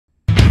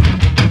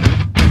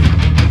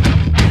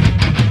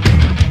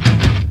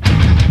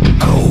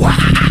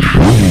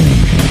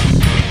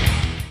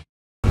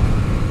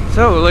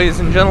So, ladies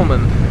and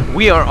gentlemen,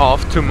 we are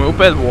off to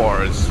Moped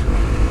Wars.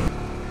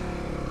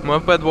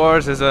 Moped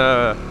Wars is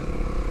a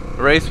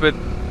race with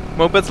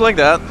mopeds like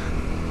that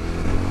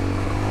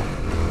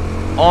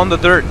on the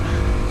dirt.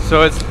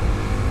 So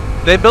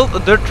they built a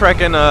dirt track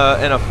in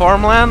a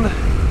farmland,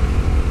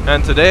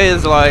 and today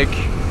is like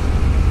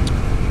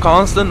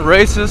constant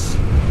races.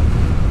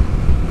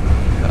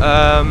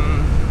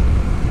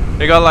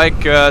 They got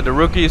like the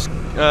rookies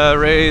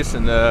race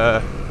and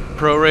the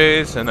pro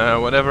race and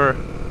whatever.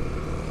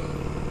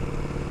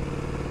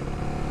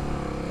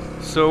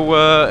 So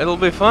it'll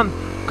be fun.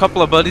 A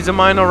couple of buddies of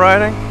mine are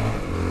riding.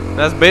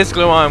 That's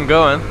basically why I'm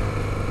going.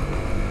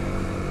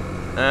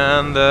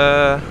 And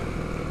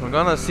we're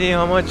gonna see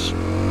how much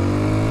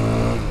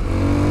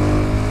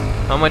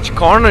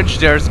carnage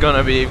there's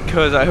gonna be,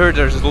 because I heard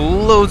there's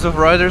loads of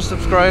riders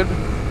subscribed,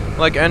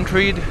 like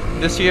entered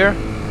this year.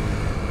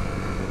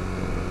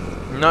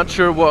 Not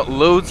sure what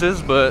loads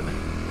is, but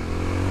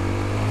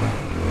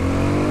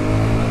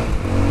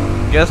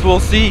guess we'll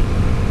see.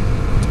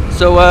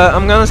 So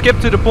I'm gonna skip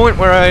to the point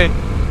where I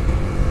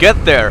get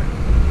there.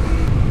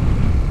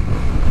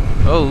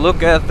 Oh,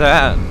 look at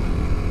that.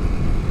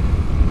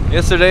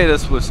 Yesterday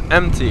this was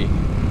empty.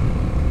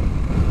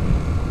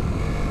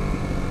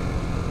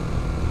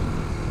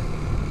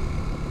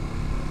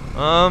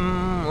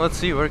 Let's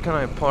see, where can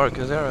I park?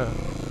 Is there a...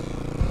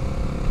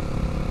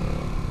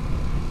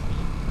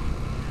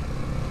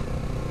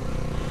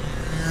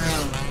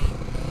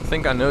 I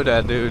think I know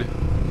that dude.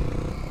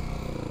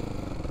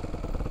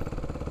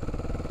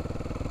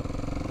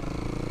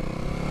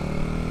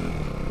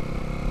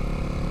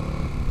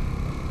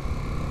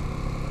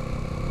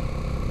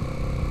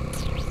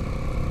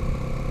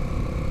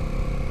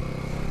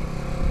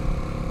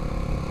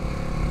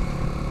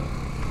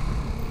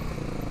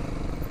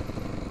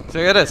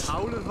 Zeg eens.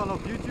 Howler van op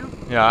YouTube?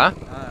 Ja. Ah,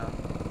 ja.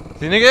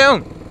 Zie je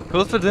jong?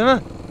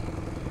 Godverdomme.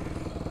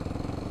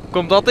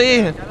 Komt dat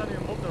tegen? Ik ken dat nu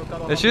een motto, ik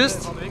had Is al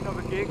juist? van de week nog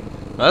bekeken.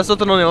 Dat staat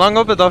er nog niet lang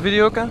op, dat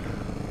video. Van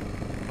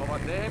wat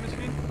deed hij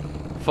misschien?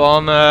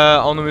 Van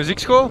aan de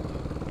muziekschool.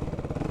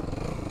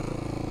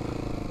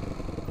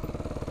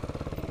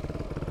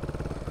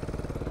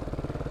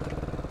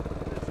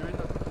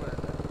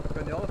 Je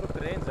kunt die alles op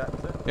terrein zetten,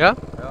 hè? Ja?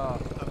 Ja.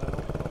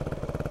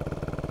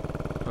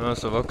 Dat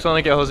is ook zo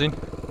een keer gezien.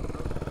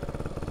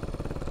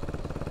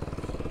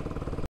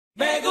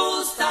 Me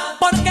gusta,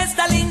 porque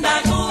está linda,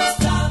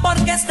 gusta,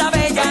 porque está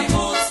bella,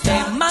 gusta,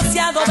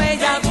 demasiado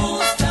bella,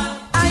 gusta.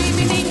 Ay,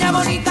 mi niña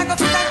bonita,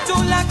 cosita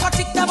chula,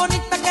 cosita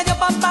bonita que yo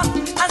papá,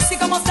 así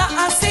como está,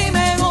 así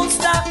me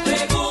gusta, me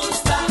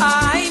gusta.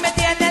 Ay, me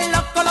tiene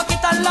loco,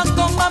 loquita,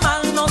 loco, mamá,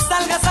 no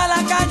salgas a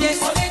la calle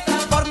solita,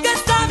 porque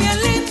está bien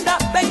linda,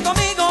 ven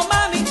conmigo,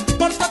 mami,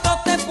 por poco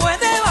te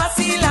puede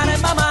vacilar,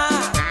 mamá.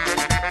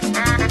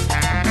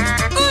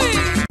 Uy.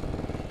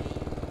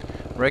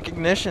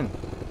 Recognition.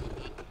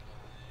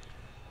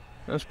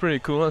 That's pretty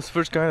cool. That's the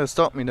first guy that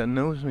stopped me that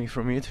knows me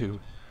from YouTube.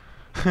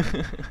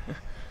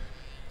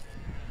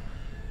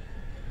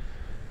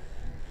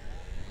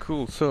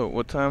 Cool, so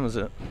what time is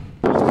it?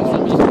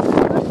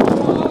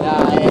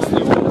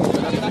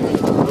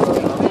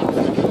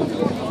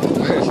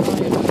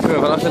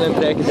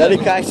 Ja, die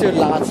krijgt zo het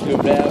laatste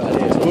groep, hè.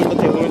 Allee, het is goed dat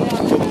hij gewoon...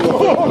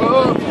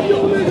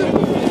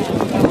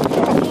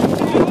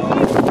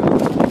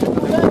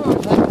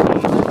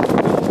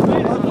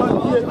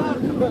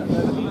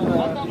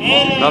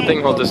 Dat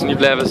ding gaat dus niet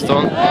blijven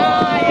staan.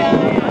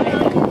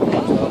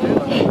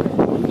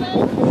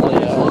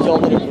 Al die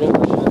andere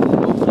groep.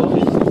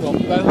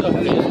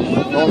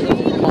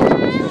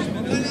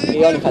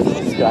 Ja, die gaat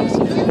het niet graag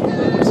zien.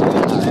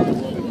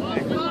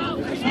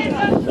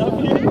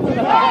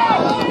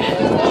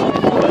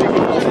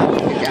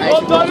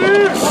 Wat dan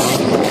nu?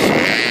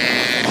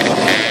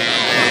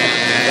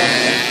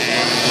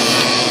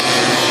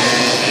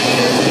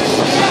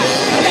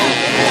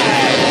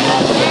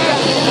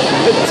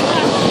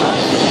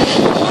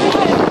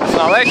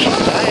 Snel weg.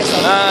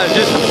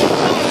 Juist.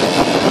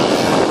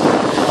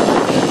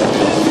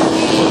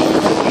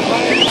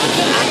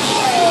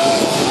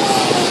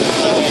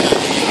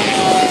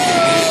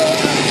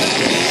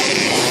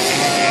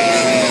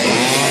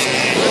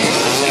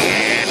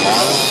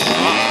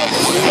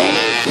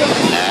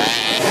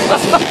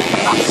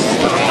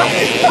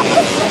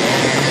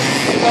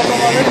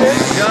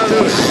 Ja,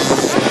 doe.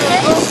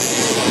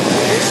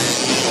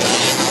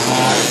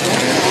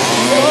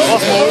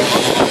 Was mooi.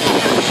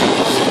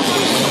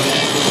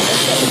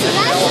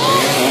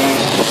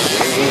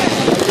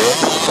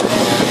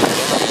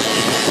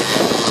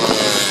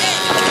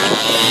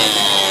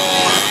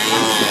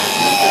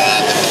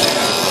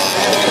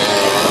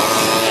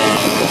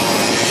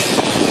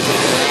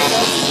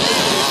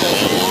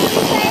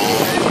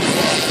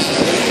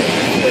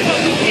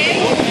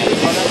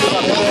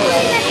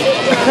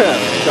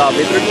 Ja,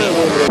 weer terug naar de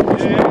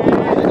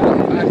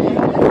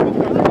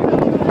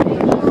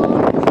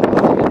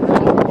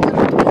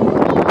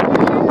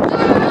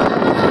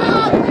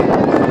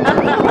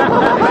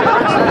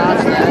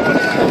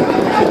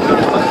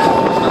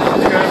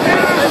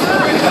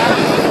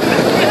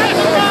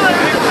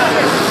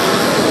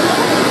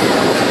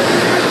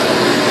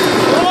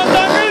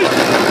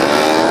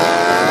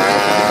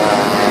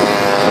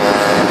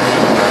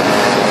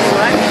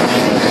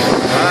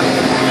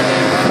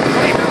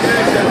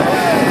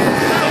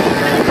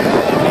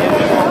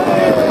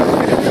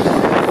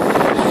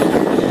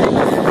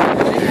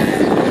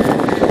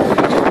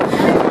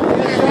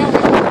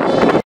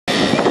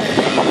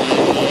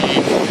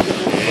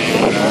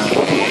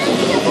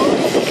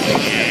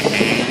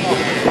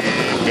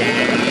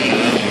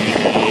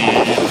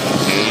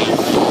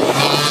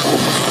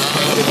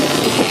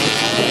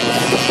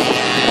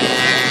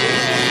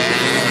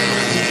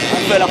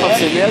fait la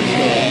professionnelle.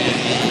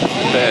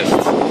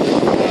 Best.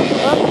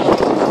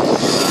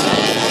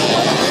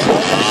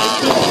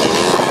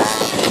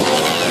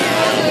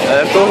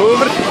 Toch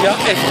over? Ja,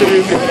 echt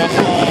terug.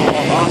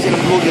 Ah, ze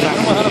hebben goed gedaan.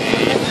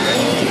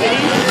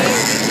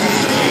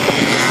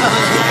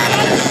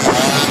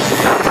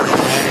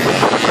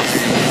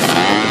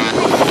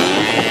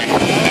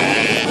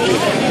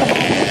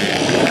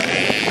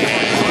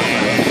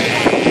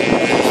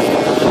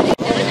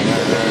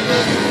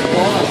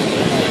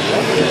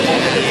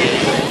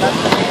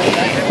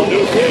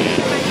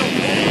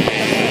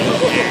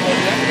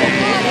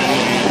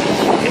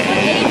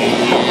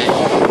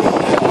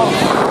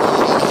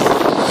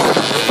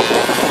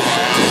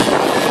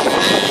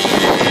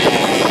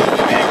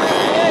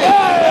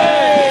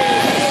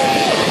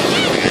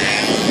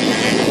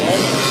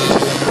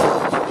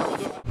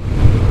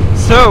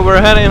 So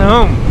we're heading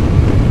home.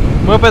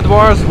 Moped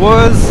Wars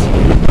was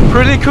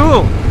pretty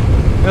cool.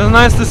 It was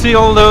nice to see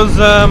all those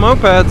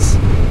mopeds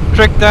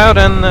tricked out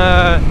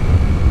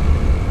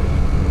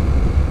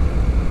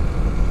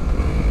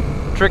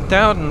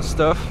and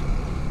stuff.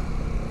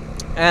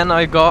 And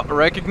I got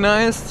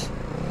recognized.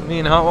 I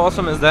mean, how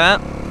awesome is that?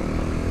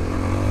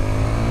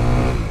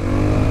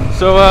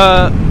 So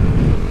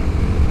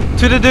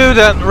to the dude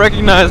that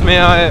recognized me,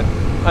 I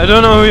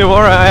don't know who you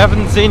are. I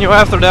haven't seen you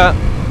after that.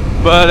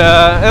 But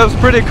it was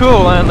pretty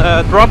cool,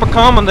 and drop a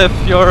comment if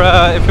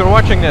you're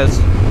watching this.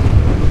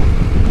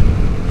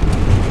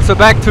 So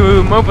back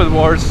to Moped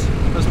Wars.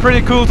 It was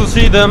pretty cool to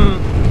see them,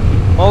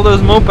 all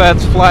those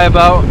mopeds fly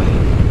about.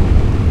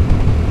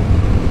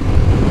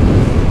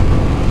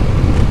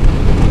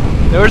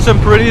 There were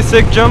some pretty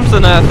sick jumps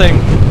in that thing.